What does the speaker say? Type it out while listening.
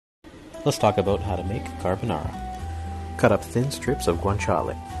Let's talk about how to make carbonara. Cut up thin strips of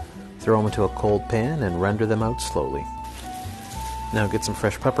guanciale. Throw them into a cold pan and render them out slowly. Now get some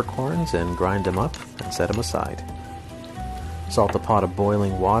fresh peppercorns and grind them up and set them aside. Salt a pot of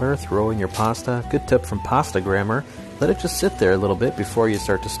boiling water, throw in your pasta. Good tip from pasta grammar, let it just sit there a little bit before you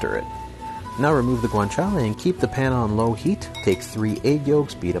start to stir it. Now remove the guanciale and keep the pan on low heat. Take 3 egg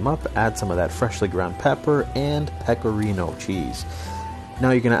yolks, beat them up, add some of that freshly ground pepper and pecorino cheese. Now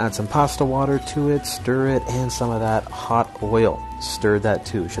you're going to add some pasta water to it, stir it, and some of that hot oil. Stir that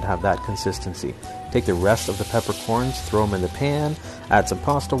too, should have that consistency. Take the rest of the peppercorns, throw them in the pan, add some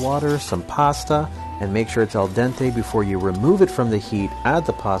pasta water, some pasta, and make sure it's al dente before you remove it from the heat. Add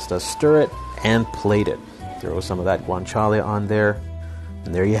the pasta, stir it, and plate it. Throw some of that guanciale on there,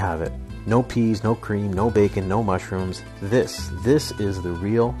 and there you have it. No peas, no cream, no bacon, no mushrooms. This is the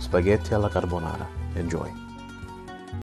real spaghetti alla carbonara. Enjoy.